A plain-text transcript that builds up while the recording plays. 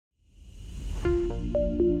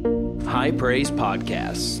High Praise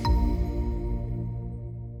Podcast.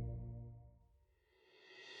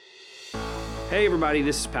 Hey everybody,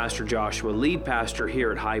 this is Pastor Joshua, lead pastor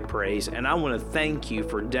here at High Praise, and I want to thank you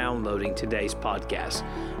for downloading today's podcast.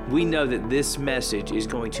 We know that this message is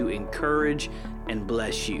going to encourage and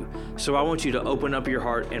bless you. So I want you to open up your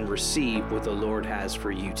heart and receive what the Lord has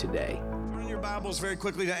for you today. Turn your Bibles very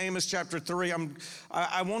quickly to Amos chapter 3.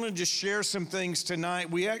 I want to just share some things tonight.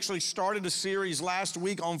 We actually started a series last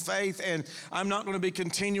week on faith, and I'm not going to be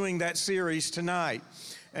continuing that series tonight.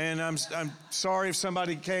 And I'm sorry if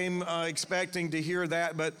somebody came expecting to hear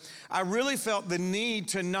that, but I really felt the need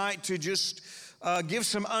tonight to just give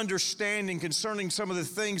some understanding concerning some of the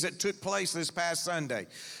things that took place this past Sunday.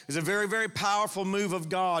 It's a very, very powerful move of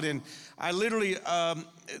God, and I literally,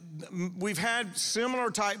 we've had similar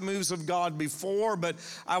type moves of God before, but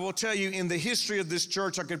I will tell you, in the history of this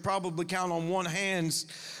church, I could probably count on one hand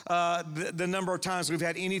the number of times we've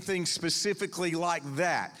had anything specifically like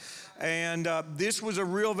that. And this was a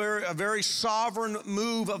very sovereign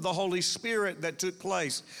move of the Holy Spirit that took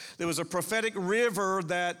place. There was a prophetic river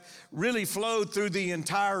that really flowed through the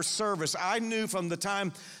entire service. I knew from the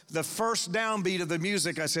time the first downbeat of the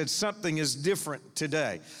music, I said, something is different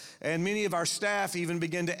today. And many of our staff even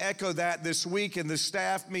began to echo that this week, and the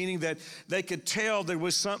staff meaning that they could tell there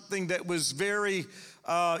was something that was very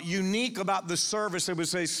unique about the service. There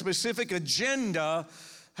was a specific agenda.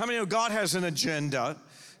 How many know God has an agenda?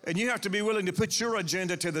 And you have to be willing to put your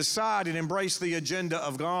agenda to the side and embrace the agenda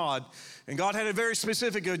of God. And God had a very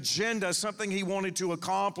specific agenda, something He wanted to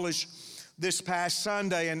accomplish this past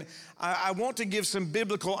Sunday. And I want to give some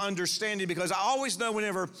biblical understanding, because I always know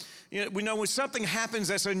when something happens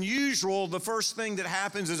that's unusual, the first thing that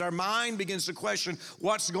happens is our mind begins to question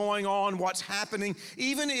what's going on, what's happening.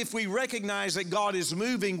 Even if we recognize that God is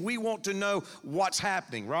moving, we want to know what's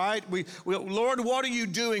happening, right? Lord, what are you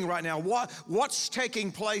doing right now? What's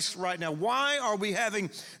taking place right now? Why are we having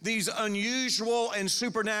these unusual and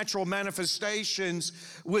supernatural manifestations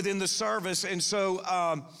within the service? And so,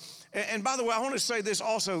 and by the way, I want to say this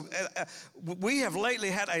also. We have lately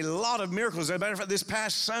had a lot of miracles. As a matter of fact, this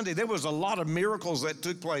past Sunday, there was a lot of miracles that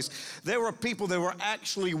took place. There were people that were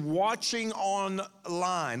actually watching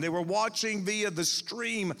online. They were watching via the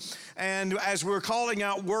stream. And as we were calling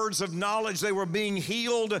out words of knowledge, they were being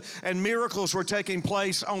healed, and miracles were taking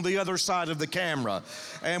place on the other side of the camera.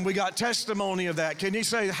 And we got testimony of that. Can you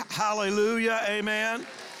say hallelujah, amen?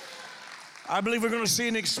 I believe we're going to see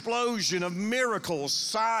an explosion of miracles,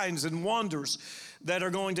 signs, and wonders that are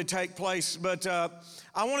going to take place. But I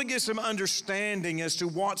want to give some understanding as to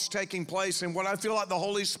what's taking place and what I feel like the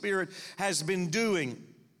Holy Spirit has been doing.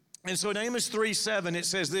 And so in Amos 3:7, it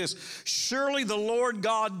says this: surely the Lord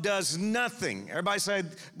God does nothing. Everybody say,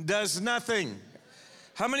 does nothing.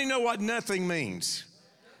 How many know what nothing means?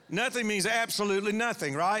 Nothing means absolutely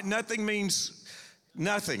nothing, right? Nothing means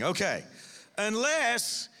nothing. Okay.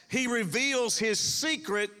 Unless He reveals His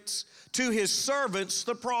secrets to His servants,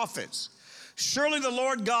 the prophets. Surely the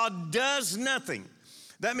Lord God does nothing.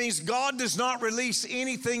 That means God does not release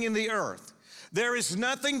anything in the earth. There is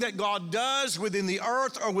nothing that God does within the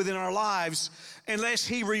earth or within our lives unless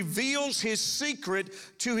He reveals His secret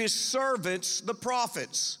to His servants, the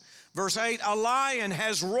prophets. Verse 8, a lion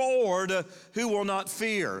has roared, who will not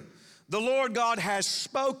fear? The Lord God has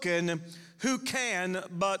spoken, who can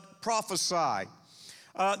but prophesy?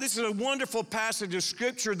 This is a wonderful passage of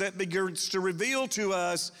Scripture that begins to reveal to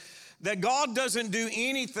us that God doesn't do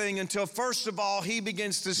anything until, first of all, He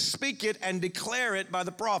begins to speak it and declare it by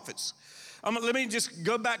the prophets. Let me just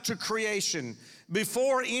go back to creation.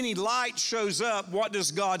 Before any light shows up, what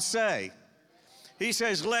does God say? He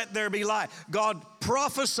says, let there be light. God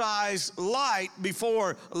prophesies light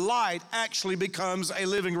before light actually becomes a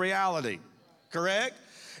living reality. Correct?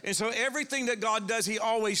 And so everything that God does, He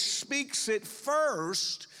always speaks it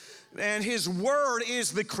first, and His word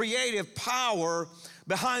is the creative power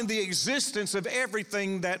behind the existence of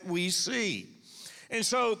everything that we see. And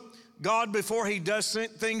so God, before He does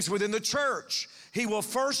things within the church, He will,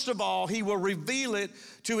 first of all, He will reveal it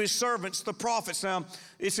to His servants, the prophets. Now,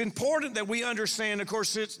 it's important that we understand, of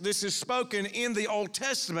course, this is spoken in the Old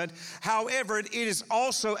Testament. However, it is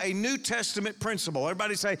also a New Testament principle.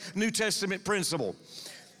 Everybody say New Testament principle.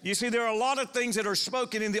 You see, there are a lot of things that are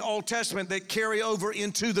spoken in the Old Testament that carry over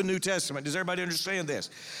into the New Testament. Does everybody understand this?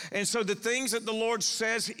 And so the things that the Lord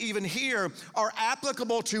says even here are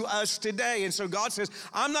applicable to us today. And so God says,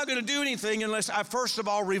 I'm not going to do anything unless I first of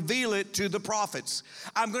all reveal it to the prophets.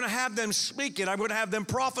 I'm going to have them speak it. I'm going to have them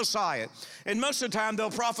prophesy it. And most of the time, they'll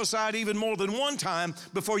prophesy it even more than one time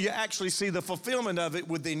before you actually see the fulfillment of it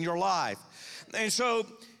within your life. And so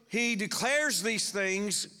He declares these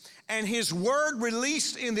things, And his word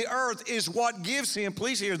released in the earth is what gives him,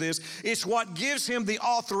 please hear this, it's what gives him the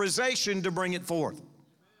authorization to bring it forth.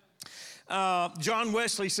 John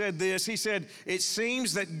Wesley said this. He said, it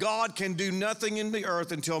seems that God can do nothing in the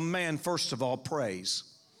earth until man, first of all, prays.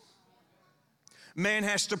 Man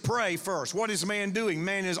has to pray first. What is man doing?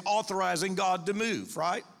 Man is authorizing God to move,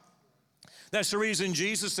 right? That's the reason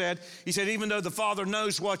Jesus said, he said, even though the Father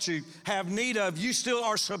knows what you have need of, you still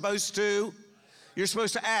are supposed to, you're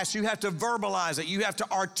supposed to ask. You have to verbalize it. You have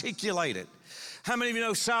to articulate it. How many of you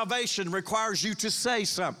know salvation requires you to say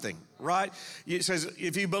something, right? It says,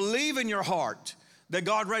 if you believe in your heart that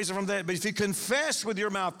God raised him from the dead, but if you confess with your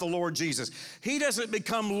mouth the Lord Jesus, he doesn't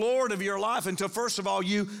become Lord of your life until, first of all,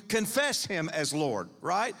 you confess him as Lord,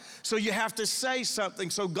 right? So you have to say something.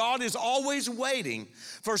 So God is always waiting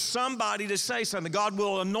for somebody to say something. God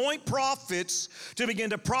will anoint prophets to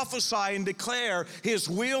begin to prophesy and declare his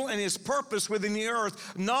will and his purpose within the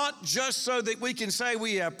earth, not just so that we can say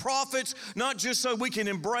we have prophets, not just so we can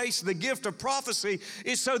embrace the gift of prophecy.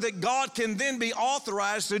 It's so that God can then be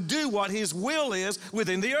authorized to do what his will is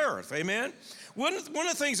within the earth. Amen. One of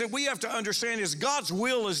the things that we have to understand is God's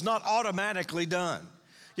will is not automatically done.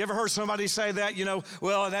 You ever heard somebody say that,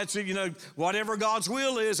 well, that's, whatever God's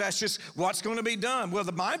will is, that's just what's going to be done. Well,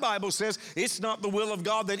 my Bible says it's not the will of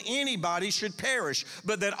God that anybody should perish,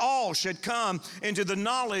 but that all should come into the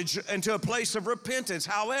knowledge, into a place of repentance.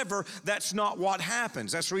 However, that's not what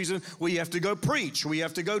happens. That's the reason we have to go preach. We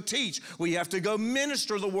have to go teach. We have to go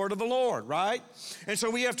minister the word of the Lord, right? And so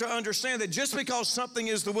we have to understand that just because something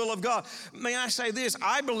is the will of God, may I say this,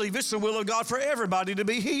 I believe it's the will of God for everybody to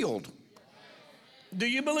be healed. Do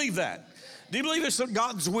you believe that? Do you believe that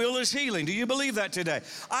God's will is healing? Do you believe that today?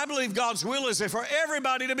 I believe God's will is for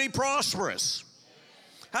everybody to be prosperous.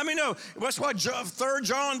 How many know? That's what 3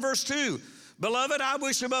 John verse 2. Beloved, I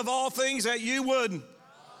wish above all things that you would,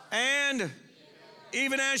 and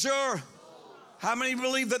even as your, how many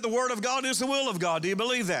believe that the word of God is the will of God? Do you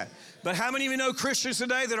believe that? But how many of you know Christians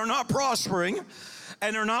today that are not prospering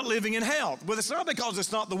and are not living in health? Well, it's not because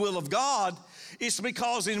it's not the will of God. It's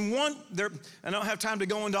because I don't have time to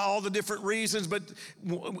go into all the different reasons, but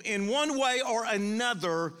in one way or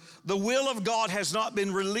another, the will of God has not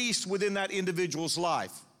been released within that individual's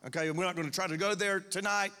life. Okay, we're not going to try to go there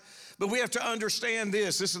tonight, but we have to understand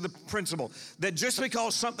this. This is the principle, that just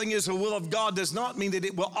because something is the will of God does not mean that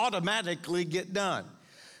it will automatically get done.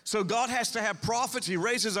 So God has to have prophets. He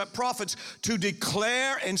raises up prophets to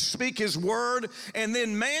declare and speak his word. And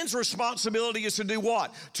then man's responsibility is to do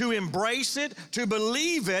what? To embrace it, to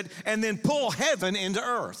believe it, and then pull heaven into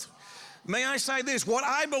earth. May I say this? What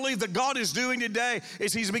I believe that God is doing today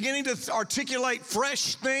is he's beginning to articulate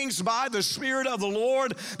fresh things by the Spirit of the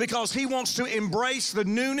Lord, because he wants to embrace the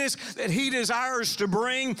newness that he desires to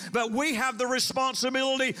bring. But we have the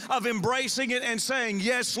responsibility of embracing it and saying,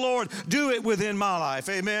 yes, Lord, do it within my life.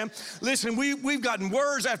 Amen. Listen, we've gotten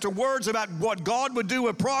words after words about what God would do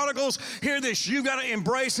with prodigals. Hear this. You've got to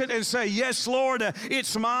embrace it and say, yes, Lord,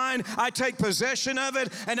 it's mine. I take possession of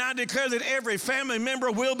it, and I declare that every family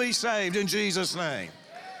member will be saved in Jesus' name.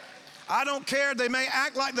 I don't care. They may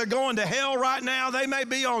act like they're going to hell right now. They may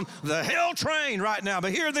be on the hell train right now.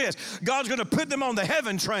 But hear this. God's going to put them on the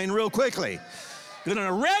heaven train real quickly. Going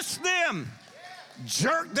to arrest them,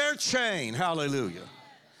 jerk their chain. Hallelujah.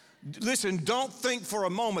 Listen, don't think for a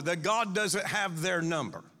moment that God doesn't have their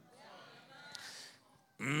number.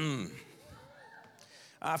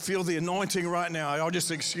 I feel the anointing right now. Y'all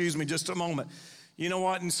just excuse me just a moment. You know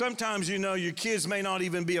what? And sometimes, your kids may not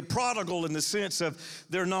even be a prodigal in the sense of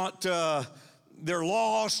they're not, they're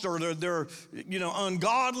lost or they're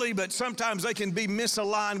ungodly, but sometimes they can be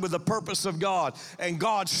misaligned with the purpose of God. And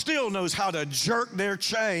God still knows how to jerk their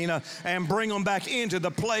chain and bring them back into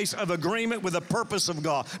the place of agreement with the purpose of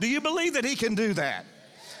God. Do you believe that he can do that?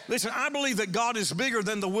 Listen, I believe that God is bigger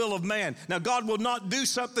than the will of man. Now, God will not do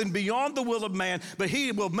something beyond the will of man, but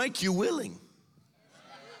he will make you willing.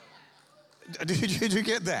 Did you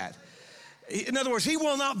get that? In other words, he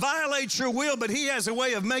will not violate your will, but he has a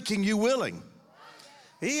way of making you willing.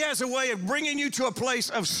 He has a way of bringing you to a place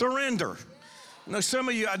of surrender. Now, some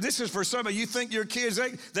of you, this is for some of you, think your kids,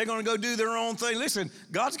 they're going to go do their own thing. Listen,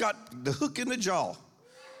 God's got the hook in the jaw.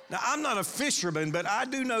 Now, I'm not a fisherman, but I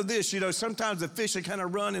do know this. Sometimes the fish will kind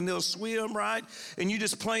of run and they'll swim, right? And you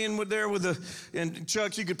just playing and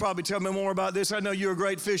Chuck, you could probably tell me more about this. I know you're a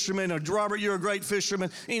great fisherman. Or Robert, you're a great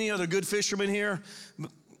fisherman. Any other good fishermen here?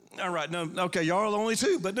 All right, no, okay, y'all are the only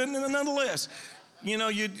two, but nonetheless,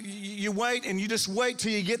 you wait and you just wait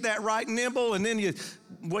till you get that right nibble, and then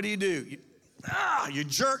what do? You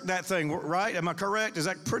jerk that thing, right? Am I correct? Is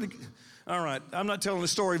that pretty? All right, I'm not telling the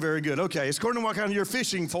story very good. Okay, it's according to what kind of you're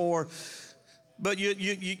fishing for. But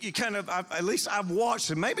you kind of, at least I've watched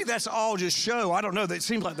them. Maybe that's all just show. I don't know. It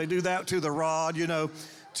seems like they do that to the rod, you know,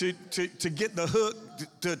 to get the hook,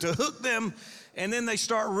 to hook them. And then they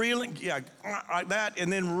start reeling, like that, and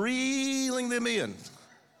then reeling them in.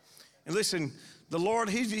 And listen, the Lord,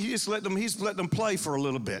 he's let them play for a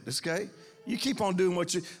little bit, okay? You keep on doing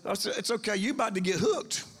it's okay. You're about to get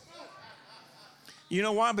hooked. You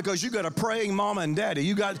know why? Because you got a praying mama and daddy.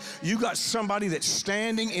 You got somebody that's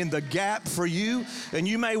standing in the gap for you, and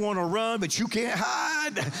you may want to run, but you can't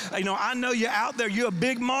hide. You know, I know you're out there. You're a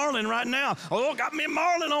big marlin right now. Oh, got me a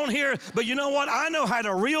marlin on here, but you know what? I know how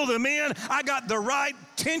to reel them in. I got the right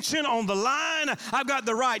tension on the line. I've got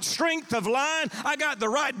the right strength of line. I got the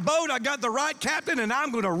right boat. I got the right captain, and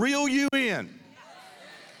I'm going to reel you in.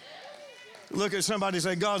 Look at somebody and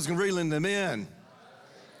say, God's reeling them in.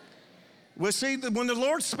 Well, see, when the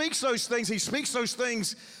Lord speaks those things, he speaks those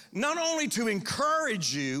things not only to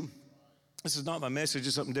encourage you. This is not my message,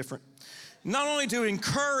 it's something different. Not only to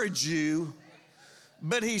encourage you,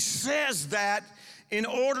 but he says that in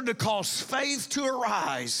order to cause faith to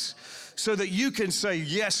arise so that you can say,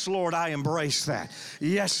 yes, Lord, I embrace that.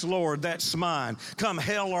 Yes, Lord, that's mine. Come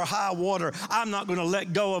hell or high water, I'm not going to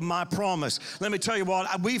let go of my promise. Let me tell you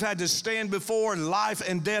what, we've had to stand before life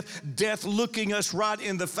and death looking us right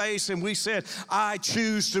in the face, and we said, I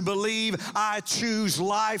choose to believe. I choose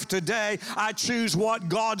life today. I choose what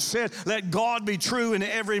God said. Let God be true and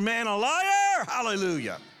every man a liar.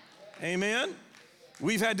 Hallelujah. Amen.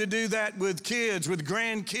 We've had to do that with kids, with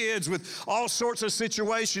grandkids, with all sorts of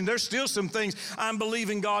situations. There's still some things I'm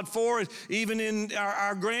believing God for, even in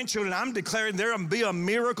our grandchildren. I'm declaring there will be a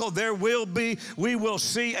miracle. We will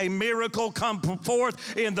see a miracle come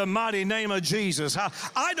forth in the mighty name of Jesus.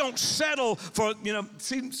 I don't settle for,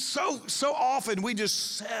 see, so often we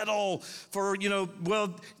just settle for,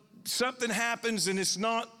 something happens and it's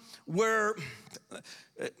not where,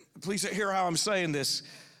 please hear how I'm saying this.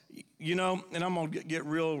 And I'm going to get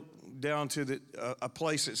real down to a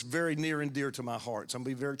place that's very near and dear to my heart. So I'm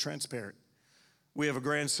going to be very transparent. We have a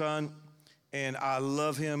grandson, and I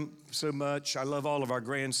love him so much. I love all of our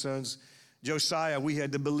grandsons. Josiah, we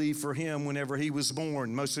had to believe for him whenever he was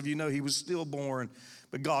born. Most of you know he was still born,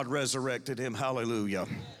 but God resurrected him. Hallelujah.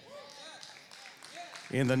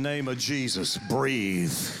 In the name of Jesus,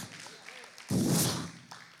 breathe.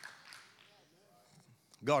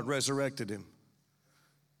 God resurrected him.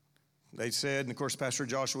 They said, and of course, Pastor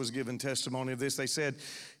Joshua was giving testimony of this. They said,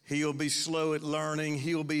 he'll be slow at learning.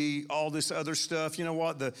 He'll be all this other stuff. You know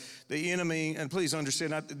what? The enemy, and please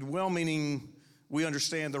understand, well-meaning, we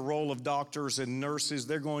understand the role of doctors and nurses.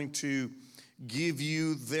 They're going to give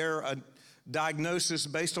you their diagnosis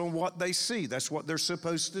based on what they see. That's what they're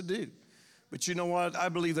supposed to do. But you know what? I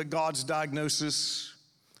believe that God's diagnosis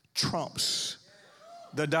trumps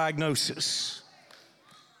the diagnosis.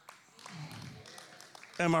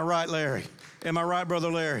 Am I right, Larry? Am I right,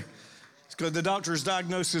 Brother Larry? It's because the doctor's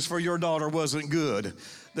diagnosis for your daughter wasn't good.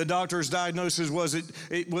 The doctor's diagnosis was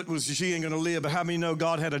she ain't going to live. But how many know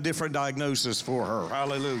God had a different diagnosis for her?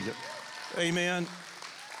 Hallelujah. Amen.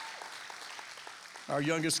 Our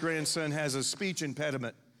youngest grandson has a speech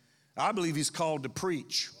impediment. I believe he's called to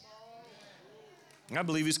preach. I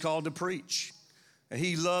believe he's called to preach.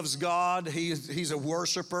 He loves God. He's a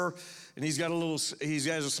worshiper, and he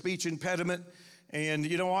has a speech impediment. And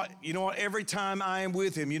you know what? Every time I am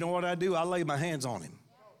with him, you know what I do? I lay my hands on him.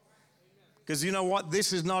 Because you know what?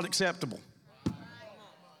 This is not acceptable.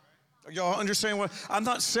 Y'all understand what? I'm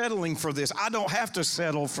not settling for this. I don't have to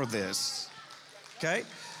settle for this. Okay?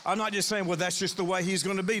 I'm not just saying, well, that's just the way he's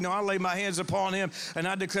going to be. No, I lay my hands upon him, and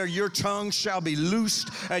I declare your tongue shall be loosed,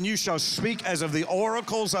 and you shall speak as of the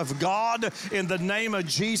oracles of God in the name of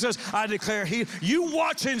Jesus. I declare you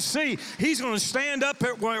watch and see. He's going to stand up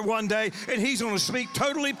one day, and he's going to speak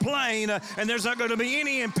totally plain, and there's not going to be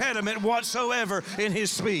any impediment whatsoever in his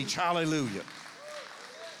speech. Hallelujah.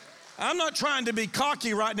 I'm not trying to be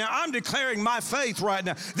cocky right now. I'm declaring my faith right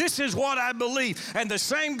now. This is what I believe. And the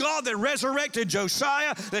same God that resurrected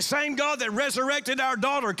Josiah, the same God that resurrected our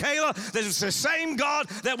daughter Kayla, is the same God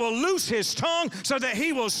that will loose his tongue so that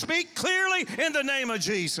he will speak clearly in the name of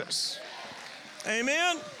Jesus.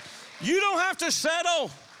 Amen. You don't have to settle.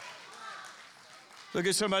 Look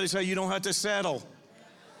at somebody say, you don't have to settle.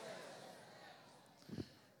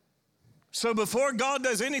 So before God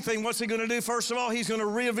does anything, what's he going to do? First of all, he's going to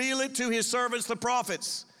reveal it to his servants, the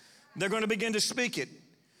prophets. They're going to begin to speak it.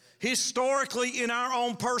 Historically, in our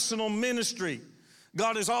own personal ministry,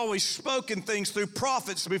 God has always spoken things through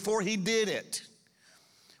prophets before he did it.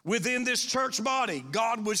 Within this church body,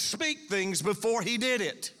 God would speak things before he did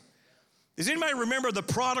it. Does anybody remember the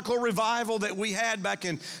prodigal revival that we had back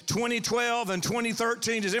in 2012 and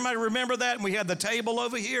 2013? Does anybody remember that? And we had the table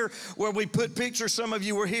over here where we put pictures. Some of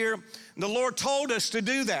you were here. The Lord told us to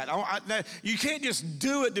do that. You can't just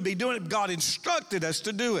do it to be doing it. God instructed us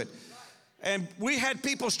to do it. And we had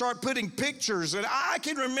people start putting pictures. And I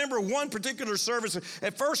can remember one particular service.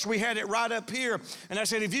 At first, we had it right up here. And I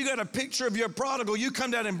said, if you got a picture of your prodigal, you come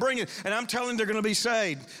down and bring it. And I'm telling them they're going to be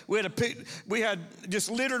saved. We had just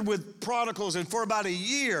littered with prodigals. And for about a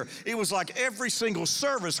year, it was like every single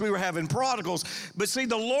service we were having prodigals. But see,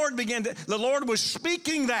 the Lord was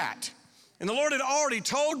speaking that. And the Lord had already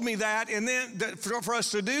told me that. And then for us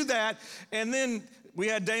to do that. And then we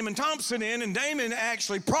had Damon Thompson in, and Damon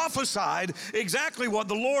actually prophesied exactly what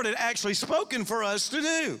the Lord had actually spoken for us to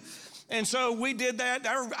do. And so we did that.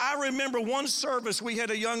 I remember one service, we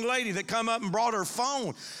had a young lady that come up and brought her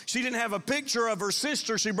phone. She didn't have a picture of her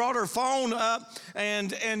sister. She brought her phone up,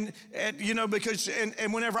 and you know, because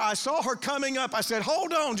whenever I saw her coming up, I said,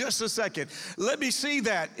 hold on just a second. Let me see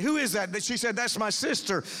that. Who is that? She said, that's my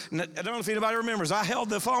sister. And I don't know if anybody remembers. I held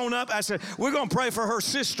the phone up. I said, we're going to pray for her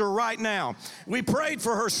sister right now. We prayed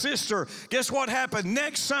for her sister. Guess what happened?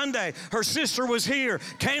 Next Sunday, her sister was here,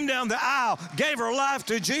 came down the aisle, gave her life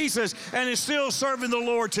to Jesus, and is still serving the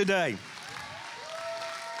Lord today.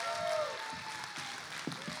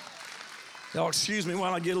 Y'all excuse me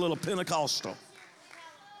while I get a little Pentecostal.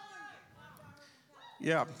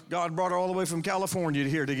 Yeah, God brought her all the way from California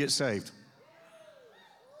here to get saved.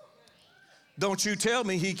 Don't you tell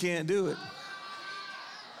me he can't do it.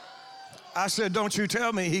 I said, don't you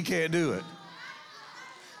tell me he can't do it.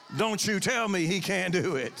 Don't you tell me he can't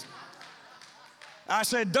do it. I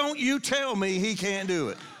said, don't you tell me he can't do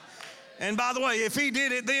it. And by the way, if he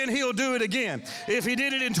did it then, he'll do it again. If he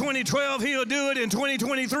did it in 2012, he'll do it in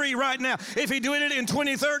 2023 right now. If he did it in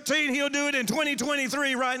 2013, he'll do it in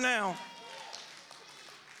 2023 right now.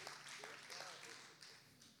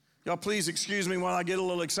 Y'all, please excuse me while I get a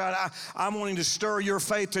little excited. I'm wanting to stir your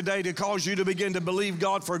faith today to cause you to begin to believe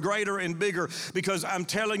God for greater and bigger, because I'm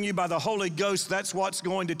telling you by the Holy Ghost, that's what's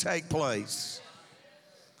going to take place.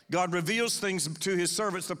 God reveals things to his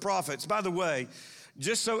servants, the prophets. By the way,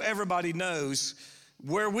 just so everybody knows,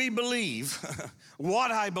 where we believe, what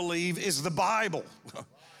I believe is the Bible.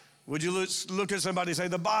 Would you look at somebody and say,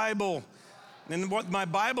 the Bible? And what my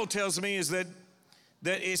Bible tells me is that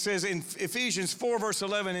it says in Ephesians 4, verse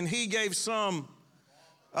 11, and he gave some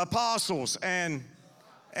apostles and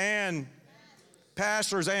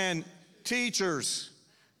pastors and teachers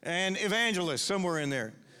and evangelists, somewhere in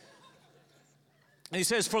there. And he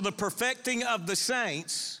says, for the perfecting of the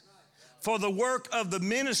saints, for the work of the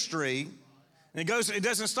ministry. And it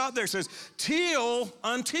doesn't stop there. It says,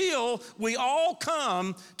 until we all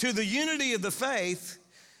come to the unity of the faith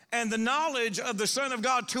and the knowledge of the Son of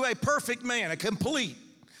God, to a perfect man, a complete.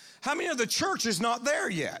 How many of the church is not there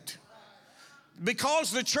yet?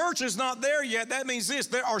 Because the church is not there yet, that means this: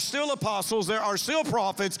 there are still apostles, there are still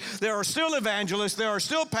prophets, there are still evangelists, there are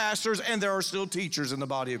still pastors, and there are still teachers in the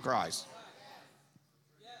body of Christ.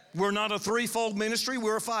 We're not a threefold ministry,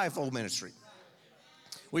 we're a fivefold ministry.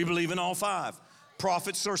 We believe in all five.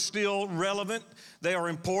 Prophets are still relevant. They are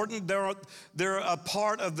important. They're a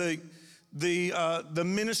part of the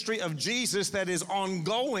ministry of Jesus that is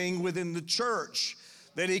ongoing within the church,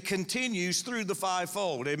 that he continues through the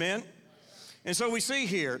fivefold. Amen? And so we see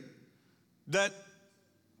here that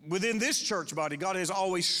within this church body, God has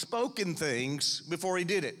always spoken things before he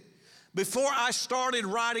did it. Before I started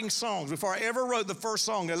writing songs, before I ever wrote the first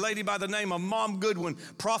song, a lady by the name of Mom Goodwin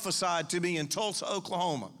prophesied to me in Tulsa,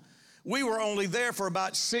 Oklahoma. We were only there for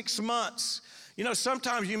about 6 months. You know,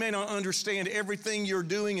 sometimes you may not understand everything you're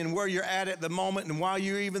doing and where you're at the moment and why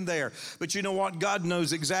you're even there. But you know what? God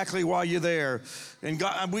knows exactly why you're there. And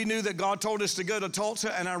we knew that God told us to go to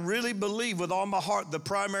Tulsa, and I really believe with all my heart the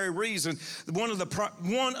primary reason, one of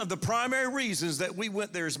the primary reasons that we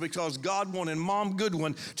went there is because God wanted Mom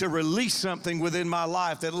Goodwin to release something within my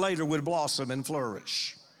life that later would blossom and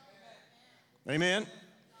flourish. Amen?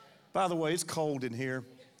 By the way, it's cold in here.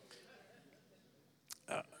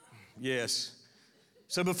 Yes.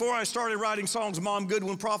 So before I started writing songs, Mom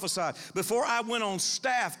Goodwin prophesied. Before I went on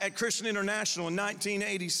staff at Christian International in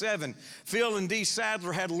 1987, Phil and Dee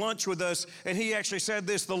Sadler had lunch with us, and he actually said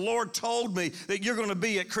this: the Lord told me that you're going to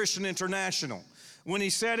be at Christian International. When he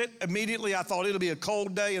said it, immediately I thought it'll be a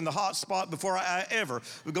cold day in the hot spot before I ever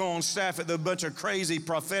would go on staff at the bunch of crazy,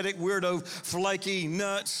 prophetic, weirdo, flaky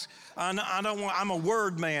nuts. I'm a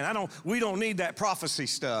word man. We don't need that prophecy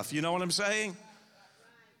stuff. You know what I'm saying?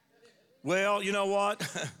 Well, you know what?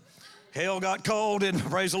 Hell got cold, and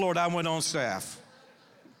praise the Lord, I went on staff.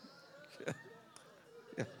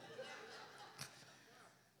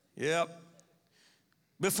 Yep.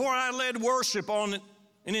 Before I led worship on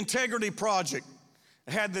an integrity project,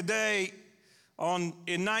 I had the day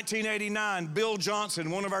in 1989, Bill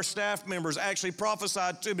Johnson, one of our staff members, actually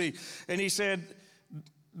prophesied to me, and he said,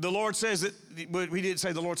 the Lord says that, but he didn't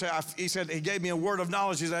say the Lord said, he said, he gave me a word of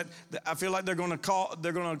knowledge. He said, I feel like they're going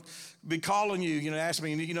to be calling you, ask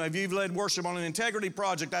me, have you led worship on an integrity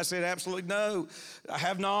project? I said, absolutely no, I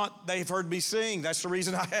have not. They've heard me sing. That's the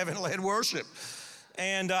reason I haven't led worship.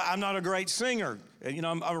 And I'm not a great singer.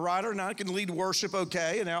 I'm a writer and I can lead worship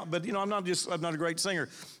okay. But I'm not a great singer.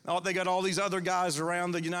 They got all these other guys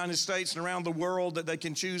around the United States and around the world that they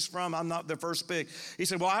can choose from. I'm not their first pick. He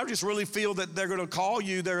said, well, I just really feel that they're going to call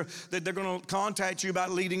you. That they're going to contact you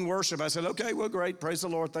about leading worship. I said, okay, well, great. Praise the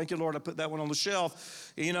Lord. Thank you, Lord. I put that one on the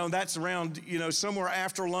shelf. That's around, somewhere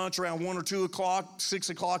after lunch, around 1 or 2 o'clock, 6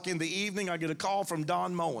 o'clock in the evening, I get a call from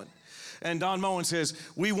Don Moen. And Don Moen says,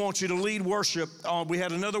 we want you to lead worship. We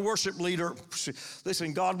had another worship leader.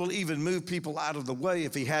 Listen, God will even move people out of the way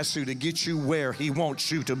if he has to get you where he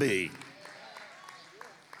wants you to be.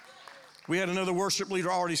 We had another worship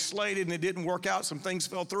leader already slated and it didn't work out. Some things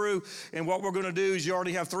fell through. And what we're going to do is you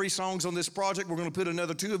already have 3 songs on this project. We're going to put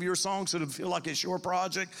another 2 of your songs so it'll feel like it's your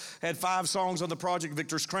project. Had 5 songs on the project,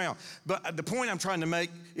 Victor's Crown. But the point I'm trying to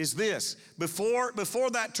make is this. Before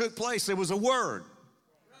that took place, there was a word.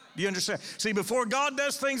 Do you understand? See, before God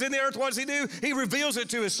does things in the earth, what does he do? He reveals it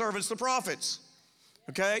to his servants, the prophets.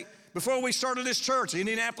 Okay? Before we started this church,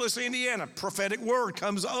 Indianapolis, Indiana, prophetic word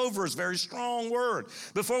comes over us, very strong word.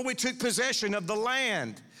 Before we took possession of the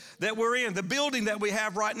land that we're in, the building that we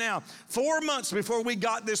have right now, 4 months before we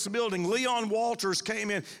got this building, Leon Walters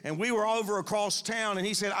came in and we were over across town and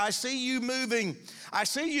he said, I see you moving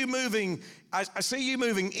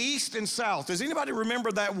east and south. Does anybody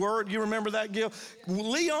remember that word? You remember that, Gil?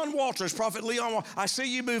 Leon Walters, Prophet Leon Walters. I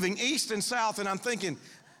see you moving east and south, and I'm thinking,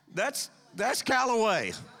 that's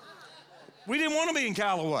Callaway. We didn't want to be in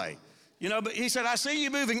Callaway. But he said, I see you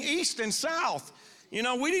moving east and south. We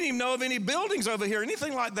didn't even know of any buildings over here,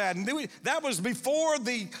 anything like that. And that was before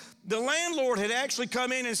the landlord had actually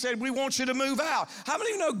come in and said, we want you to move out. How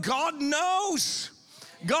many of you know God knows?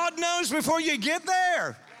 God knows before you get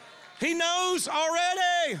there. He knows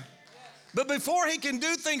already. But before he can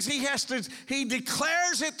do things, he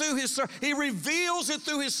declares it through he reveals it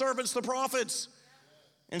through his servants, the prophets.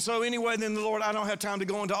 And so anyway, then the Lord, I don't have time to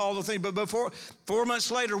go into all the things, but before 4 months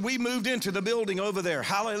later, we moved into the building over there.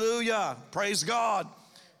 Hallelujah. Praise God.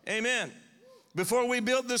 Amen. Before we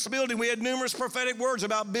built this building, we had numerous prophetic words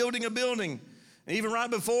about building a building. And even right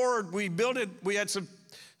before we built it, we had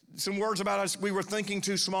some words about us. We were thinking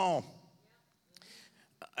too small.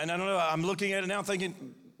 And I don't know, I'm looking at it now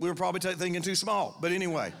thinking we were probably thinking too small. But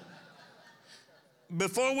anyway,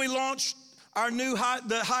 before we launched our new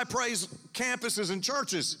high praise campuses and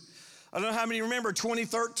churches, I don't know how many remember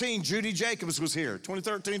 2013, Judy Jacobs was here,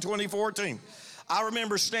 2013, 2014. I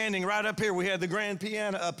remember standing right up here. We had the grand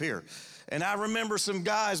piano up here. And I remember some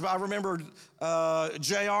guys, I remember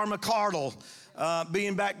J.R. McCardle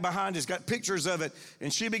being back behind us, got pictures of it.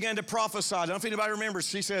 And she began to prophesy. I don't know if anybody remembers.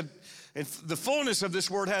 She said, and the fullness of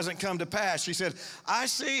this word hasn't come to pass. She said, I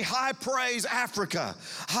see high praise Africa,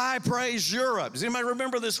 high praise Europe. Does anybody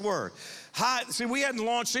remember this word? See, we hadn't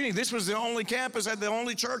launched any. This was the only campus, the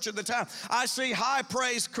only church at the time. I see high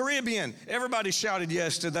praise Caribbean. Everybody shouted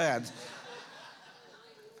yes to that.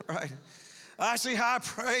 Right? I see high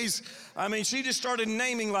praise. I mean, she just started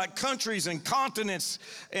naming like countries and continents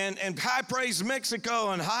and high praise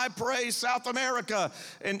Mexico and high praise South America.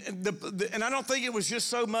 And I don't think it was just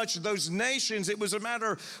so much those nations. It was a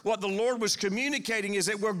matter of what the Lord was communicating is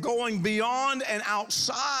that we're going beyond and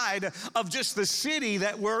outside of just the city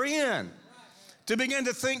that we're in to begin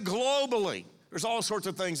to think globally. There's all sorts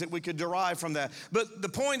of things that we could derive from that. But the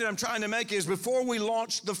point that I'm trying to make is before we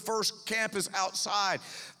launched the first campus outside,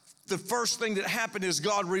 the first thing that happened is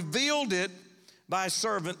God revealed it by his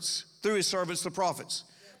servants, through his servants, the prophets.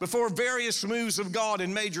 Before various moves of God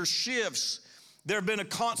and major shifts, there have been a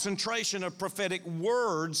concentration of prophetic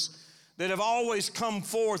words that have always come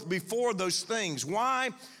forth before those things.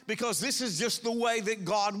 Why? Because this is just the way that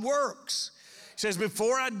God works. He says,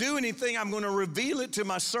 before I do anything, I'm going to reveal it to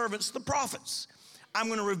my servants, the prophets. I'm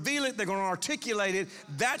going to reveal it. They're going to articulate it.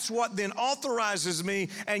 That's what then authorizes me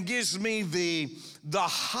and gives me the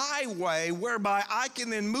highway whereby I can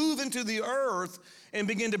then move into the earth and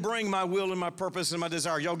begin to bring my will and my purpose and my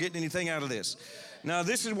desire. Y'all getting anything out of this? Now,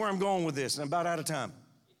 this is where I'm going with this. I'm about out of time.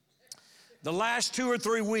 The last 2 or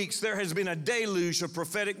 3 weeks, there has been a deluge of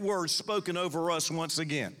prophetic words spoken over us once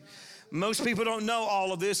again. Most people don't know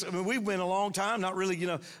all of this. I mean, we've been a long time, not really,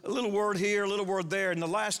 a little word here, a little word there. In the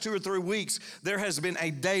last 2 or 3 weeks, there has been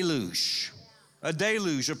a deluge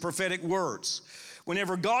of prophetic words.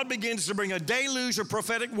 Whenever God begins to bring a deluge of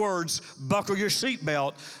prophetic words, buckle your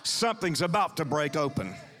seatbelt, something's about to break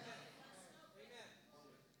open.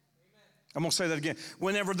 I'm going to say that again.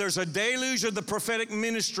 Whenever there's a deluge of the prophetic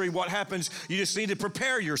ministry, what happens? You just need to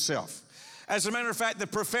prepare yourself. As a matter of fact, the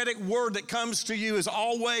prophetic word that comes to you is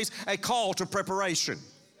always a call to preparation.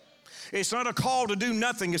 It's not a call to do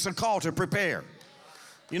nothing, it's a call to prepare.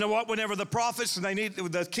 You know what? Whenever the prophets and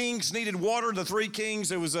the kings needed water, the 3 kings,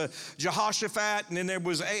 there was a Jehoshaphat, and then there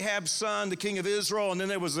was Ahab's son, the king of Israel, and then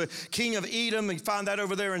there was the king of Edom. You find that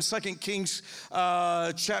over there in 2 Kings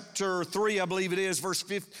chapter 3, I believe it is, verse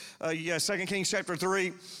 5. 2 Kings chapter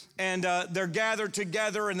 3. And they're gathered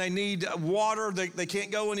together and they need water. They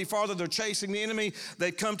can't go any farther. They're chasing the enemy.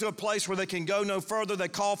 They come to a place where they can go no further. They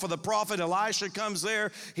call for the prophet. Elisha comes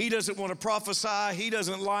there. He doesn't want to prophesy. He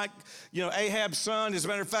doesn't like, Ahab's son. As a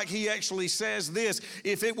matter of fact, he actually says this: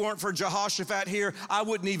 if it weren't for Jehoshaphat here, I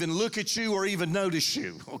wouldn't even look at you or even notice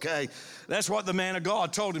you. Okay, that's what the man of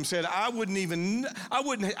God told him. Said, I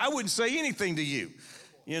wouldn't say anything to you.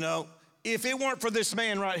 If it weren't for this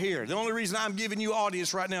man right here, the only reason I'm giving you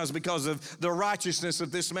audience right now is because of the righteousness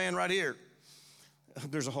of this man right here.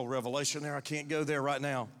 There's a whole revelation there. I can't go there right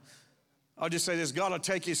now. I'll just say this: God will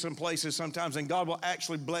take you some places sometimes, and God will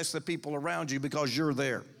actually bless the people around you because you're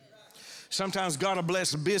there. Sometimes God will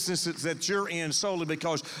bless businesses that you're in solely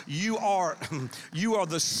because you are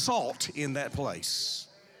the salt in that place.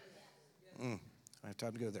 I have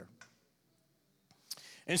time to go there.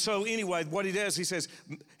 And so anyway, what he does,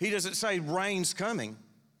 he doesn't say rain's coming,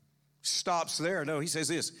 stops there. No, he says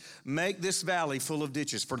this: make this valley full of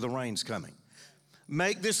ditches, for the rain's coming.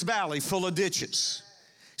 Make this valley full of ditches.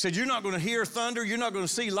 He said, you're not going to hear thunder, you're not going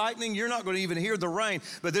to see lightning, you're not going to even hear the rain,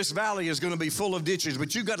 but this valley is going to be full of ditches,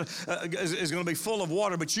 but you've got to, is going to be full of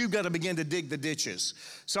water, but you've got to begin to dig the ditches.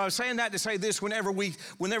 So I was saying that to say this: whenever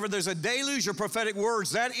there's a deluge of prophetic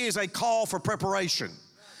words, that is a call for preparation.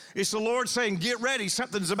 It's the Lord saying, get ready.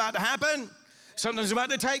 Something's about to happen. Something's about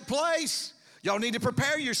to take place. Y'all need to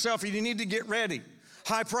prepare yourself, and you need to get ready.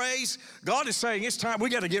 High praise. God is saying it's time. We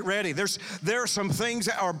got to get ready. There are some things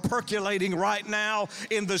that are percolating right now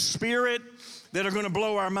in the spirit that are going to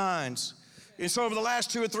blow our minds. And so over the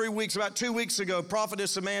last 2 or 3 weeks, about 2 weeks ago,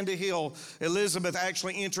 Prophetess Amanda Hill, Elizabeth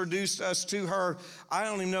actually introduced us to her. I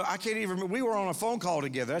don't even know. I can't even remember. We were on a phone call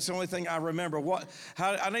together. That's the only thing I remember.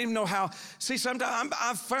 I don't even know how. See, sometimes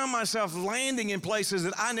I found myself landing in places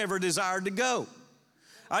that I never desired to go.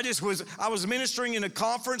 I was ministering in a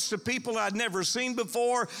conference to people I'd never seen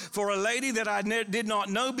before, for a lady that I did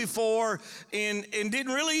not know before, and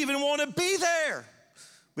didn't really even want to be there.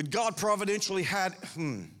 But God providentially had...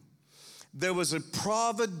 There was a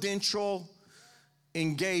providential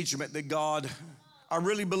engagement that God, I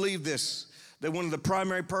really believe this, that one of the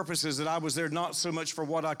primary purposes that I was there, not so much for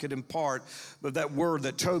what I could impart, but that word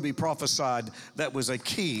that Toby prophesied, that was a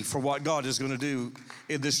key for what God is going to do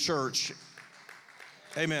in this church.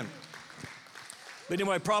 Amen. But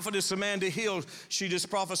anyway, Prophetess Amanda Hill, she just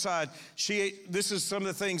prophesied. This is some of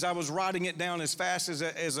the things, I was writing it down as fast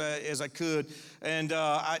as I could. And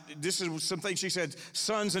this is some things she said: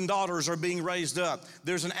 sons and daughters are being raised up.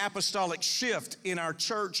 There's an apostolic shift in our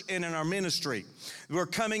church and in our ministry. We're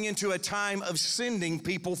coming into a time of sending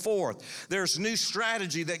people forth. There's new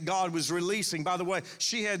strategy that God was releasing. By the way,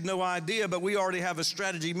 she had no idea, but we already have a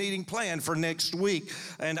strategy meeting planned for next week.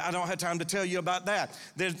 And I don't have time to tell you about that.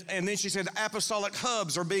 And then she said apostolic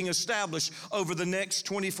hubs are being established over the next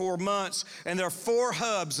 24 months. And there are 4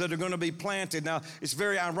 hubs that are going to be planted. Now, it's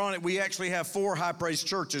very ironic. We actually have 4 high praise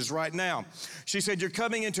churches right now. She said, you're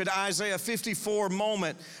coming into the Isaiah 54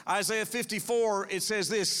 moment. Isaiah 54, it says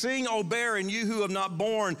this: sing, O barren, you who have not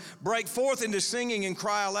borne, break forth into singing and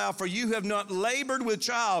cry aloud, for you have not labored with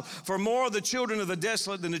child, for more of the children of the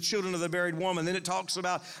desolate than the children of the buried woman. Then it talks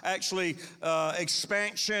about actually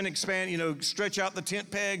expansion, stretch out the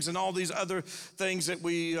tent pegs and all these other things that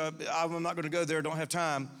I'm not going to go there, don't have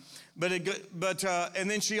time. And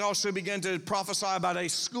then she also began to prophesy about a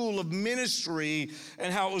school of ministry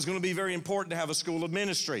and how it was going to be very important to have a school of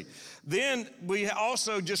ministry. Then we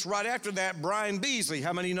also, just right after that, Brian Beasley.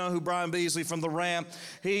 How many know who Brian Beasley from the Ramp?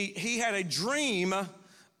 He had a dream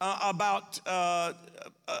about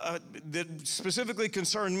that specifically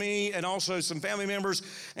concerned me and also some family members.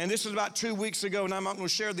 And this was about 2 weeks ago, and I'm not going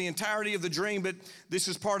to share the entirety of the dream, but this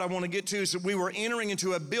is part I want to get to. So we were entering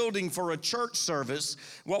into a building for a church service.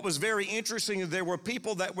 What was very interesting is there were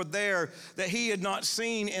people that were there that he had not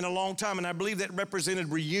seen in a long time, and I believe that represented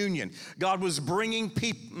reunion. God was bringing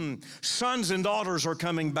people, sons and daughters are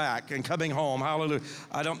coming back and coming home. Hallelujah.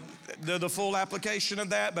 I don't know the full application of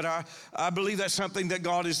that, but I believe that's something that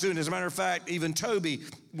God is doing. As a matter of fact, even Toby,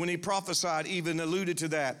 when he prophesied, even alluded to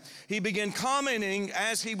that. He began commenting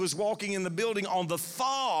as he was walking in the building on the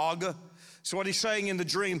fog. So what he's saying in the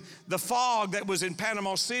dream, the fog that was in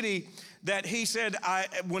Panama City, that he said,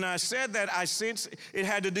 when I said that, I sensed it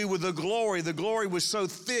had to do with the glory. The glory was so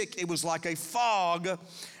thick, it was like a fog.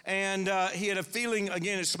 And he had a feeling,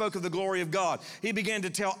 again, it spoke of the glory of God. He began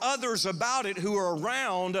to tell others about it who were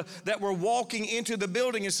around that were walking into the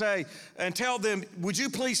building and tell them, would you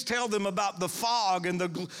please tell them about the fog and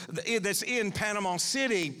that's in Panama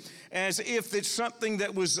City, as if it's something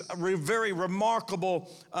that was very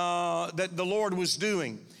remarkable that the Lord was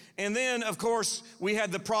doing. And then, of course, we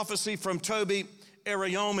had the prophecy from Toby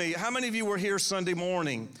Arayomi. How many of you were here Sunday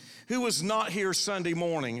morning? Who was not here Sunday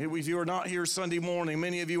morning? If you were not here Sunday morning,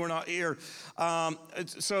 many of you were not here.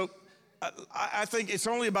 So I think it's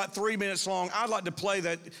only about 3 minutes long. I'd like to play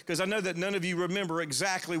that because I know that none of you remember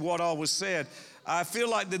exactly what all was said. I feel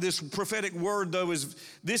like that this prophetic word, though,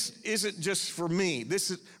 this isn't just for me.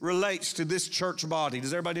 This relates to this church body.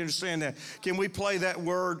 Does everybody understand that? Can we play that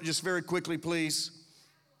word just very quickly, please?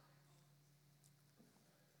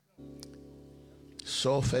 He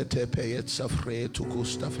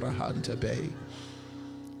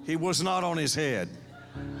was not on his head.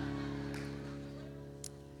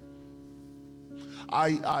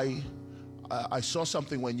 I saw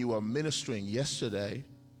something when you were ministering yesterday.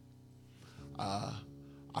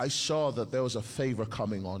 I saw that there was a favor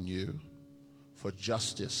coming on you for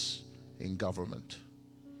justice in government.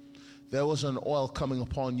 There was an oil coming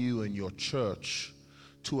upon you in your church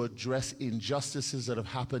to address injustices that have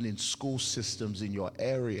happened in school systems in your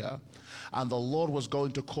area. And the Lord was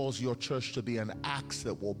going to cause your church to be an axe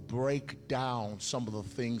that will break down some of the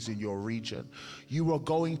things in your region. You are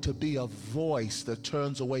going to be a voice that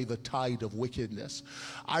turns away the tide of wickedness.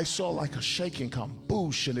 I saw like a shaking come,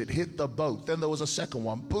 boosh, and it hit the boat. Then there was a second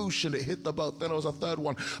one, boosh, and it hit the boat. Then there was a third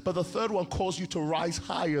one. But the third one caused you to rise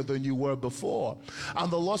higher than you were before.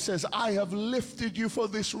 And the Lord says, I have lifted you for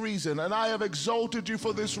this reason, and I have exalted you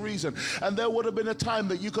for this reason. And there would have been a time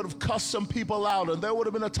that you could have cussed some people out, and there would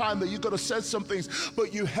have been a time that you could have said some things,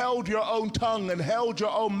 but you held your own tongue and held your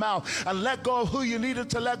own mouth and let go of who you needed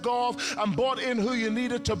to let go of and brought in who you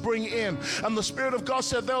needed to bring in. And the Spirit of God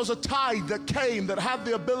said there was a tide that came that had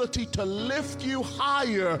the ability to lift you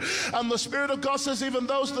higher. And the Spirit of God says even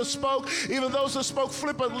those that spoke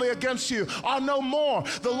flippantly against you are no more.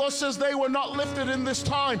 The Lord says they were not lifted in this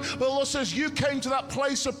time, but the Lord says you came to that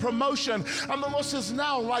place of promotion. And the Lord says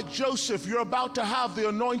now, like Joseph, you're about to have the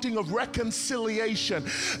anointing of reconciliation.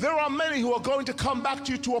 There are many who are going to come back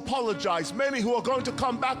to you to apologize. Many who are going to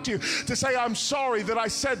come back to you to say, I'm sorry that I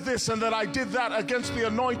said this and that I did that against the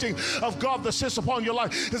anointing of God that sits upon your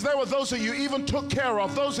life. Because there were those that you even took care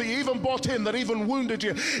of, those that you even brought in that even wounded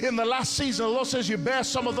you in the last season. The Lord says you bear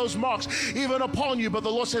some of those marks even upon you, but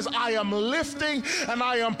the Lord says, I am lifting and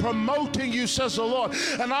I am promoting you, says the Lord.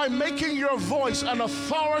 And I'm making your voice an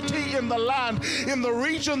authority in the land, in the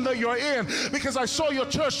region that you're in, because I saw your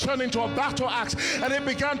church turn into a battle axe and it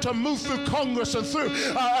began to move through Congress and through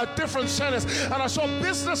different senates. And I saw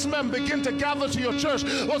businessmen begin to gather to your church.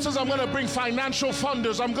 The Lord says, I'm going to bring financial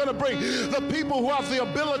funders. I'm going to bring the people who have the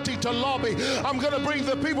ability to lobby. I'm going to bring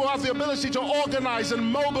the people who have the ability to organize and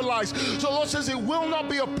mobilize. So the Lord says it will not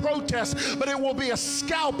be a protest, but it will be a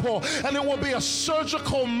scalpel and it will be a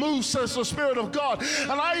surgical move, says the Spirit of God.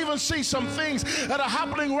 And I even see some things that are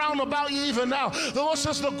happening round about you even now. The Lord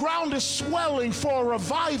says the ground is swelling for a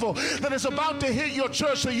revival that is about to hit your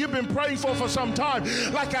church that you've been praying for some time,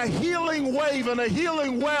 like a healing wave and a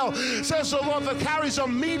healing well, says the Lord, that carries a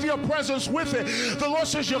media presence with it. The Lord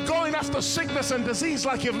says you're going after sickness and disease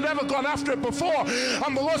like you've never gone after it before.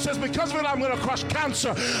 And the Lord says because of it, I'm going to crush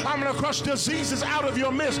cancer. I'm going to crush diseases out of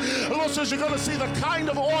your midst. The Lord says you're going to see the kind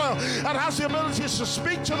of oil that has the ability to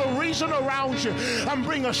speak to the region around you and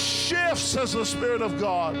bring a shift, says the Spirit of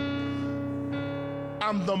God.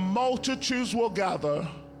 And the multitudes will gather.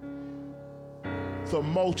 The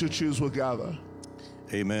multitudes will gather.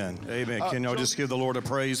 Amen. Amen. Can y'all just give the Lord a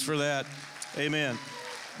praise for that? Amen.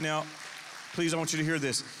 Now, please, I want you to hear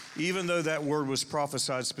this. even though that word was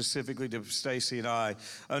prophesied specifically to Stacy and I,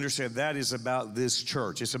 understand that is about this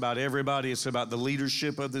church. It's about everybody. It's about the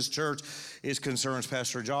leadership of this church. It concerns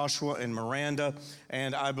Pastor Joshua and Miranda.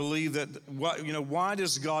 And I believe that, why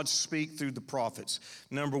does God speak through the prophets?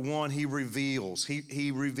 Number one, he reveals.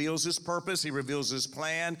 He reveals his purpose. He reveals his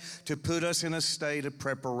plan to put us in a state of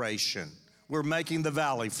preparation. We're making the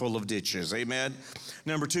valley full of ditches, amen?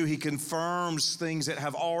 Number two, he confirms things that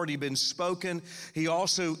have already been spoken. He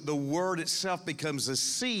also, the word itself becomes a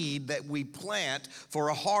seed that we plant for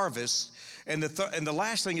a harvest. And the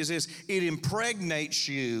last thing is this, it impregnates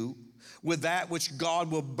you with that which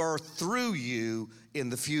God will birth through you in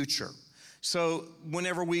the future. So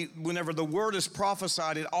whenever the word is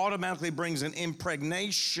prophesied, it automatically brings an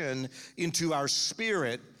impregnation into our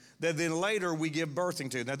spirit that then later we give birthing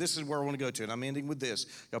to. Now this is where I want to go to, and I'm ending with this.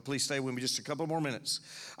 Y'all please stay with me just a couple more minutes.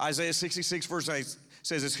 Isaiah 66 verse 8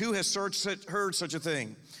 says this, who has heard such a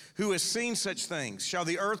thing? Who has seen such things? Shall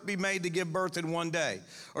the earth be made to give birth in one day?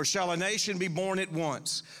 Or shall a nation be born at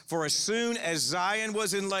once? For as soon as Zion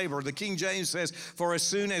was in labor, the King James says, for as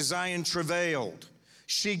soon as Zion travailed,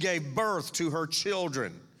 she gave birth to her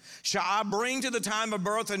children. Shall I bring to the time of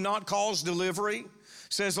birth and not cause delivery?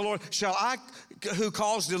 Says the Lord, shall I, who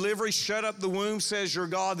cause delivery, shut up the womb, says your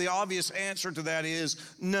God? The obvious answer to that is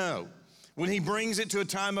no. When he brings it to a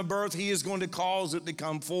time of birth, he is going to cause it to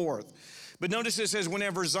come forth. But notice it says,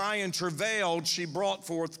 whenever Zion travailed, she brought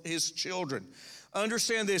forth his children.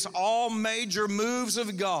 Understand this, all major moves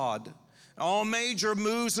of God, all major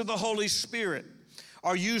moves of the Holy Spirit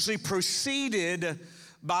are usually preceded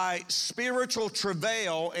by spiritual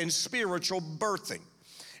travail and spiritual birthing.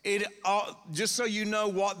 Just so you know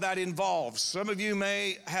what that involves. Some of you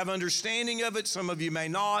may have understanding of it, some of you may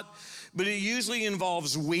not, but it usually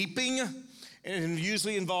involves weeping, and it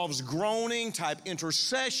usually involves groaning, type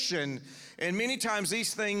intercession, and many times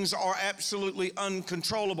these things are absolutely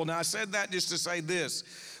uncontrollable. Now I said that just to say this.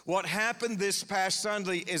 What happened this past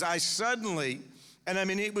Sunday is I suddenly, and I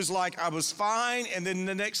mean it was like I was fine, and then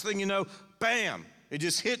the next thing you know, bam, it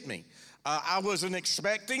just hit me. I wasn't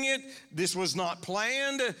expecting it. This was not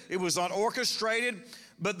planned. It was not orchestrated.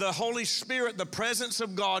 But the Holy Spirit, the presence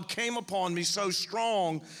of God came upon me so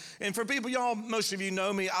strong. And for people, y'all, most of you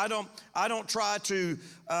know me, I don't try to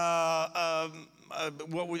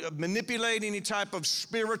manipulate any type of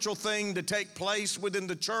spiritual thing to take place within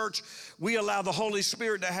the church. We allow the Holy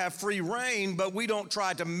Spirit to have free reign, but we don't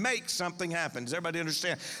try to make something happen. Does everybody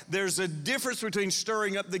understand? There's a difference between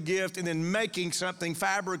stirring up the gift and then making something,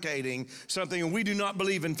 fabricating something, and we do not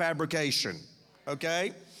believe in fabrication,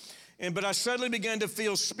 okay? But I suddenly began to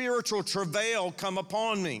feel spiritual travail come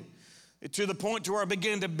upon me to the point to where I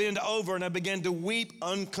began to bend over and I began to weep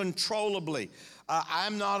uncontrollably.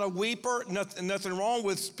 I'm not a weeper, nothing wrong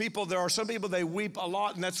with people. There are some people, they weep a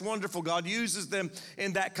lot, and that's wonderful. God uses them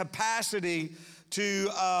in that capacity to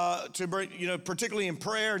bring, particularly in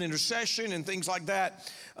prayer and intercession and things like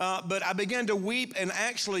that. But I began to weep and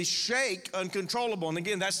actually shake uncontrollable. And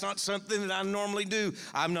again, that's not something that I normally do.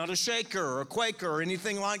 I'm not a shaker or a quaker or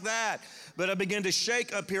anything like that. But I began to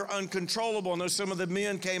shake up here uncontrollable. I know some of the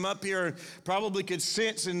men came up here and probably could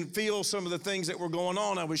sense and feel some of the things that were going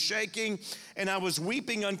on. I was shaking and I was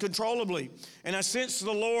weeping uncontrollably. And I sensed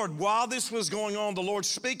the Lord, while this was going on, the Lord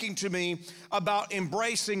speaking to me about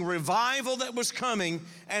embracing revival that was coming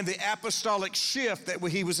and the apostolic shift that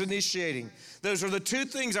he was initiating. Those are the two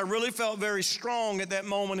things I really felt very strong at that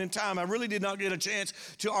moment in time. I really did not get a chance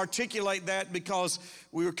to articulate that because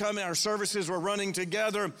we were coming, our services were running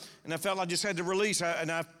together, and I felt I just had to release,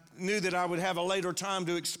 and I knew that I would have a later time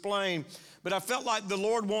to explain. But I felt like the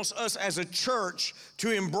Lord wants us as a church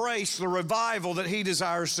to embrace the revival that he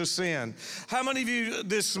desires to send. How many of you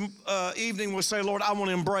this evening will say, Lord, I want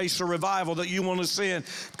to embrace the revival that you want to send?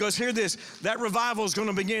 Because hear this, that revival is going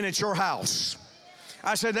to begin at your house.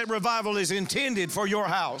 I said that revival is intended for your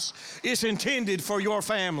house. It's intended for your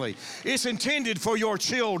family. It's intended for your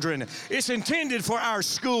children. It's intended for our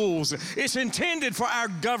schools. It's intended for our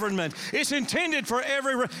government. It's intended for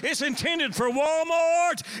it's intended for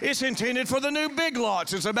Walmart. It's intended for the new Big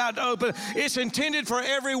Lots. It's about to open. It's intended for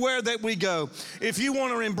everywhere that we go. If you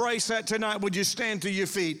want to embrace that tonight, would you stand to your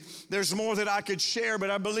feet? There's more that I could share, but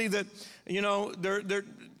I believe that,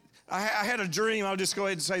 I had a dream. I'll just go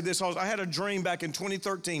ahead and say this. I had a dream back in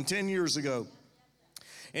 2013, 10 years ago.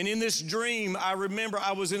 And in this dream, I remember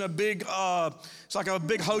I was in a big, it's like a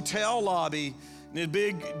big hotel lobby, and a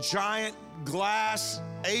big giant glass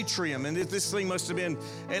atrium. And this thing must have been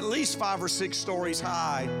at least 5 or 6 stories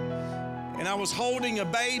high. And I was holding a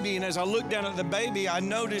baby, and as I looked down at the baby, I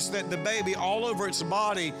noticed that the baby, all over its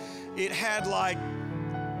body, it had like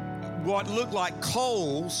what looked like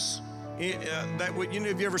coals. Have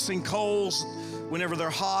you ever seen coals whenever they're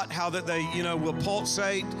hot, how that they, will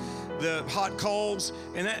pulsate, the hot coals?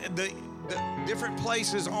 And the different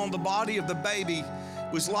places on the body of the baby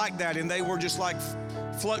was like that, and they were just like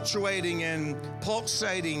fluctuating and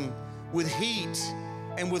pulsating with heat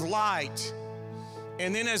and with light.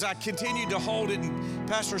 And then as I continued to hold it, and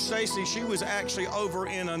Pastor Stacy, she was actually over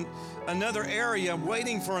in another area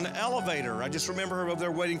waiting for an elevator. I just remember her over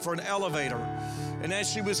there waiting for an elevator. And as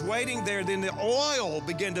she was waiting there, then the oil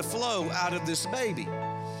began to flow out of this baby.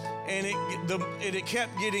 And it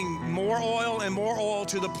kept getting more oil and more oil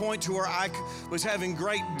to the point to where I was having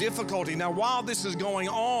great difficulty. Now, while this is going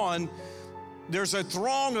on, there's a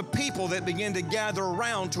throng of people that begin to gather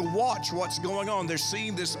around to watch what's going on. They're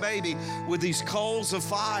seeing this baby with these coals of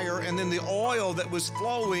fire and then the oil that was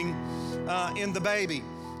flowing in the baby.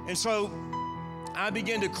 And so I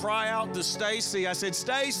began to cry out to Stacy. I said,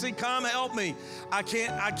 Stacy, come help me. I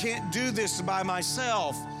can't do this by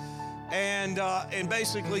myself. And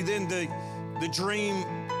basically then the dream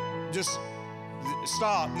just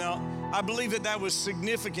stopped. Now, I believe that was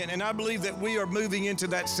significant, and I believe that we are moving into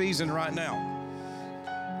that season right now.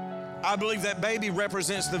 I believe that baby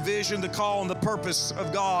represents the vision, the call, and the purpose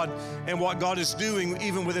of God and what God is doing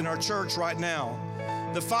even within our church right now.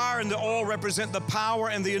 The fire and the oil represent the power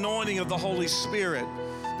and the anointing of the Holy Spirit.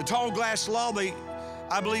 The tall glass lobby,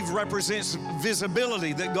 I believe, represents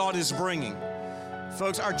visibility that God is bringing.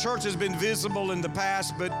 Folks, our church has been visible in the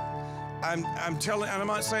past, but I'm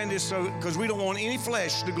not saying this because we don't want any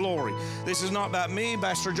flesh to glory. This is not about me,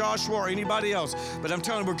 Pastor Joshua, or anybody else, but I'm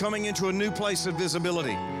telling you, we're coming into a new place of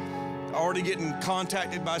visibility. Already getting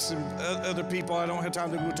contacted by some other people. I don't have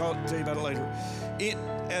time to go tell you about it later.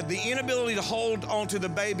 The inability to hold onto the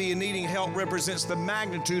baby and needing help represents the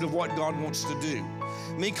magnitude of what God wants to do.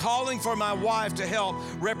 Me calling for my wife to help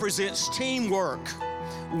represents teamwork.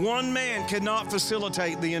 One man cannot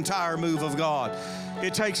facilitate the entire move of God.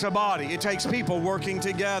 It takes a body. It takes people working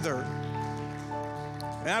together.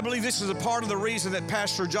 And I believe this is a part of the reason that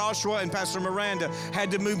Pastor Joshua and Pastor Miranda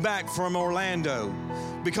had to move back from Orlando,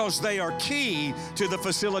 because they are key to the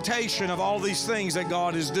facilitation of all these things that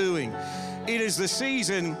God is doing. It is the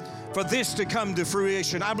season for this to come to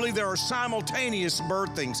fruition. I believe there are simultaneous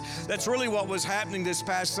birthings. That's really what was happening this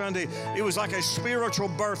past Sunday. It was like a spiritual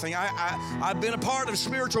birthing. I've been a part of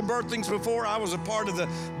spiritual birthings before. I was a part of the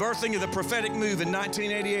birthing of the prophetic move in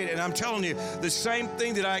 1988, and I'm telling you, the same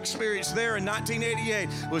thing that I experienced there in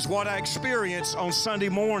 1988 was what I experienced on Sunday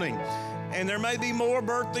morning. And there may be more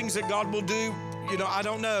birthings that God will do. I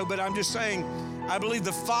don't know, but I'm just saying, I believe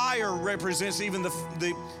the fire represents even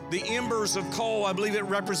the embers of coal. I believe it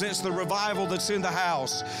represents the revival that's in the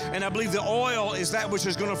house. And I believe the oil is that which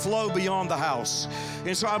is going to flow beyond the house.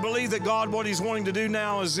 And so I believe that God, what He's wanting to do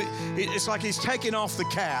now is it's like He's taking off the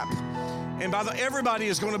cap. And everybody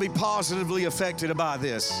is going to be positively affected by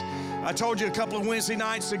this. I told you a couple of Wednesday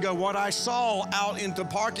nights ago what I saw out in the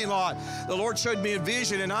parking lot. The Lord showed me a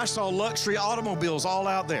vision, and I saw luxury automobiles all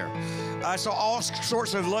out there. I saw all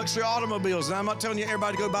sorts of luxury automobiles, and I'm not telling you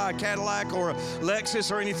everybody to go buy a Cadillac or a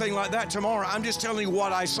Lexus or anything like that tomorrow. I'm just telling you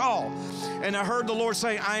what I saw. And I heard the Lord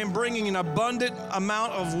say, I am bringing an abundant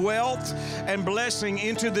amount of wealth and blessing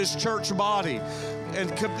into this church body. And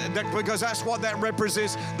because that's what that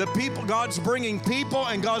represents. The people, God's bringing people,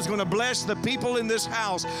 and God's going to bless the people in this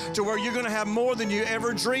house to where you're going to have more than you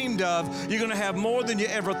ever dreamed of. You're going to have more than you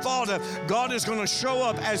ever thought of. God is going to show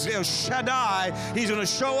up as El Shaddai. He's going to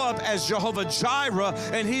show up as Jehovah Jireh,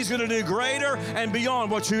 and He's going to do greater and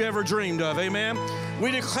beyond what you ever dreamed of. Amen. We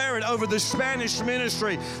declare it over the Spanish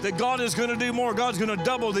ministry that God is going to do more. God's going to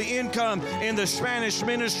double the income in the Spanish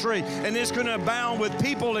ministry, and it's going to abound with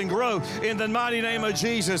people and grow in the mighty name of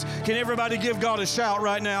Jesus. Can everybody give God a shout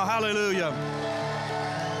right now? Hallelujah.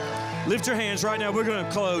 Lift your hands right now. We're going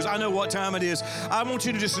to close. I know what time it is. I want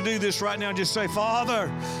you to just do this right now. Just say,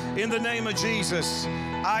 Father, in the name of Jesus,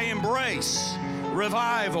 I embrace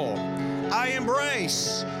revival. I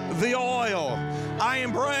embrace the oil. I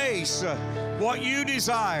embrace what you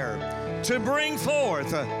desire to bring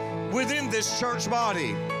forth within this church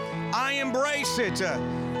body. I embrace it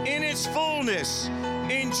in its fullness.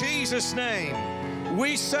 In Jesus' name,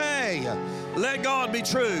 we say, let God be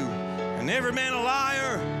true, and every man a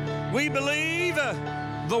liar. We believe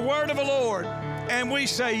the word of the Lord, and we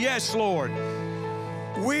say, yes, Lord.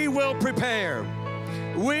 We will prepare.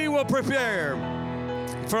 We will prepare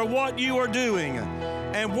for what you are doing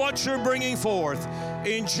and what you're bringing forth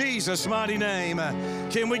in Jesus' mighty name.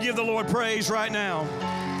 Can we give the Lord praise right now?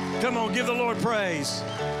 Come on, give the Lord praise.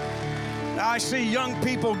 I see young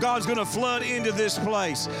people, God's going to flood into this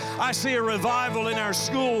place. I see a revival in our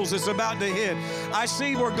schools that's about to hit. I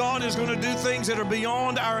see where God is going to do things that are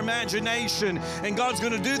beyond our imagination, and God's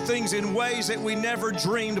going to do things in ways that we never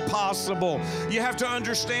dreamed possible. You have to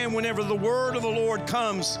understand, whenever the word of the Lord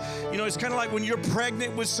comes, you know, it's kind of like when you're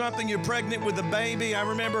pregnant with something, you're pregnant with a baby. I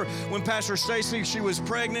remember when Pastor Stacy, she was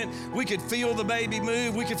pregnant, we could feel the baby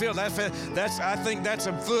move. We could feel that. I think that's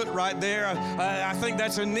a foot right there. I think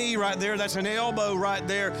that's a knee right there. That's an elbow right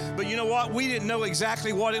there. But you know what? We didn't know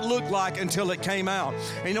exactly what it looked like until it came out.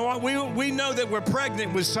 And you know what? We know that we're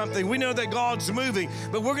pregnant with something. We know that God's moving,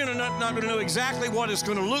 but we're not going to know exactly what it's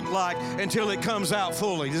going to look like until it comes out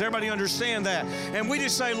fully. Does everybody understand that? And we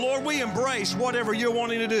just say, Lord, we embrace whatever you're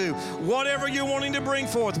wanting to do, whatever you're wanting to bring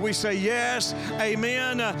forth. We say yes,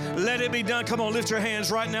 amen. Let it be done. Come on, lift your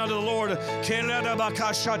hands right now to the Lord.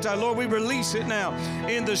 Lord, we release it now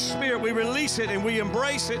in the Spirit. We release it and we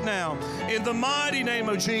embrace it now in the mighty name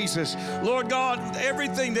of Jesus. Lord God,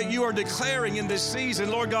 everything that you are declaring in this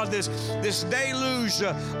season, Lord God, this deluge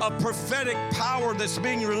of prophetic power that's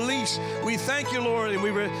being released, we thank you, Lord, and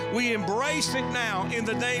we embrace it now in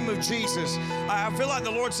the name of Jesus. I feel like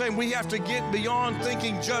the Lord's saying we have to get beyond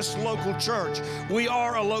thinking just local church. We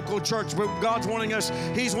are a local church, but God's wanting us,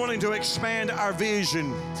 He's wanting to expand our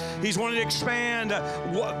vision. He's wanting to expand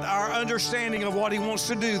our understanding of what He wants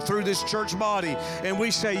to do through this church body. And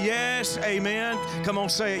we say yes, amen. Come on,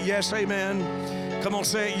 say it, yes, amen. Come on,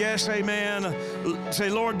 say it, yes, amen. Say,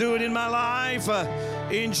 Lord, do it in my life.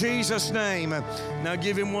 In Jesus' name. Now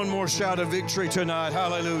give Him one more shout of victory tonight.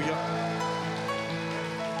 Hallelujah.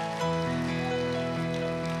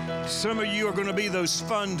 Some of you are going to be those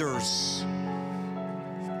funders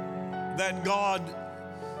that God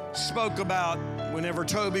spoke about whenever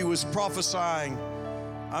Toby was prophesying.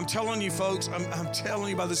 I'm telling you, folks, I'm telling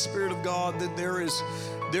you by the Spirit of God that there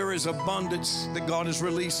is abundance that God is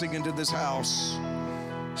releasing into this house.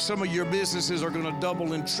 Some of your businesses are going to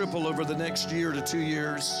double and triple over the next year to 2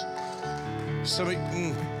 years. Some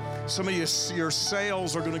of your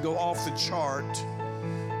sales are going to go off the chart.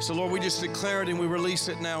 So, Lord, we just declare it and we release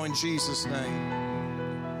it now in Jesus' name.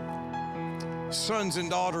 Sons and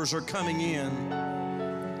daughters are coming in.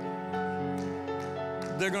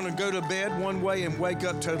 They're going to go to bed one way and wake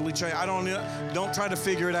up totally changed. Don't try to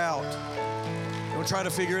figure it out. Don't try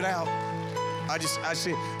to figure it out. I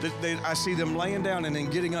see them laying down and then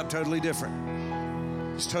getting up totally different.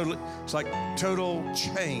 It's like total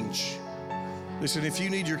change. Listen, if you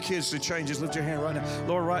need your kids to change, just lift your hand right now.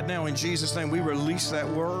 Lord, right now in Jesus' name, we release that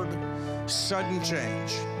word. Sudden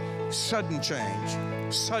change, sudden change,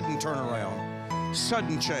 sudden turnaround,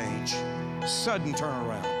 sudden change, sudden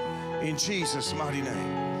turnaround. In Jesus' mighty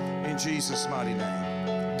name, in Jesus' mighty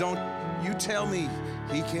name. Don't you tell me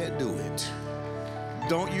He can't do it.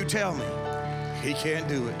 Don't you tell me He can't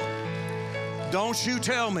do it. Don't you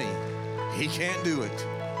tell me He can't do it.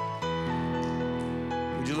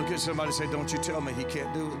 Would you look at somebody and say, don't you tell me He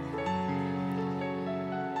can't do it?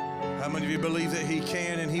 How many of you believe that He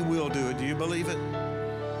can and He will do it? Do you believe it?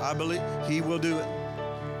 I believe He will do it.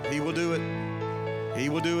 He will do it. He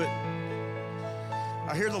will do it.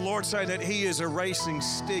 I hear the Lord say that He is erasing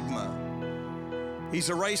stigma. He's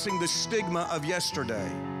erasing the stigma of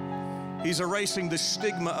yesterday. He's erasing the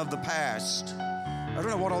stigma of the past. I don't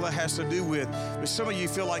know what all that has to do with, but some of you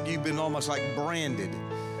feel like you've been almost like branded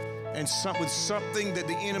and with something that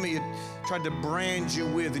the enemy had tried to brand you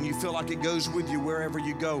with, and you feel like it goes with you wherever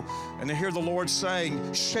you go. And I hear the Lord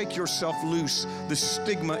saying, shake yourself loose. The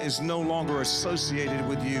stigma is no longer associated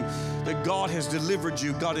with you. That God has delivered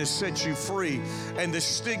you. God has set you free. And the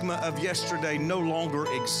stigma of yesterday no longer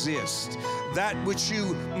exists. That which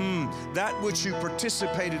you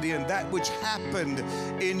participated in, that which happened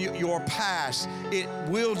in your past, it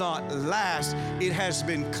will not last. It has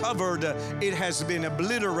been covered. It has been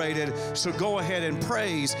obliterated. So go ahead and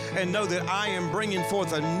praise and know that I am bringing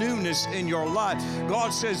forth a newness in your life.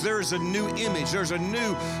 God says there is a new image. There's a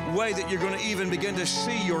new way that you're going to even begin to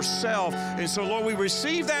see yourself. And so, Lord, we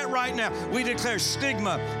receive that right now. We declare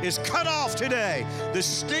stigma is cut off today. The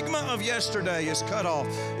stigma of yesterday is cut off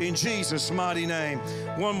in Jesus' mighty name.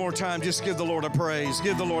 One more time, just give the Lord a praise.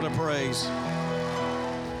 Give the Lord a praise.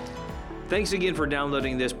 Thanks again for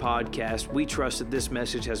downloading this podcast. We trust that this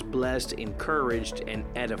message has blessed, encouraged, and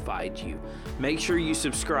edified you. Make sure you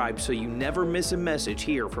subscribe so you never miss a message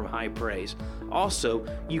here from High Praise. Also,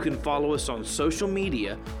 you can follow us on social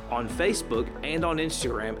media, on Facebook and on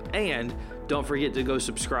Instagram, and don't forget to go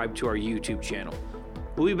subscribe to our YouTube channel.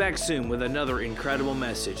 We'll be back soon with another incredible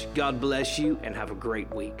message. God bless you and have a great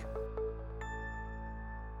week.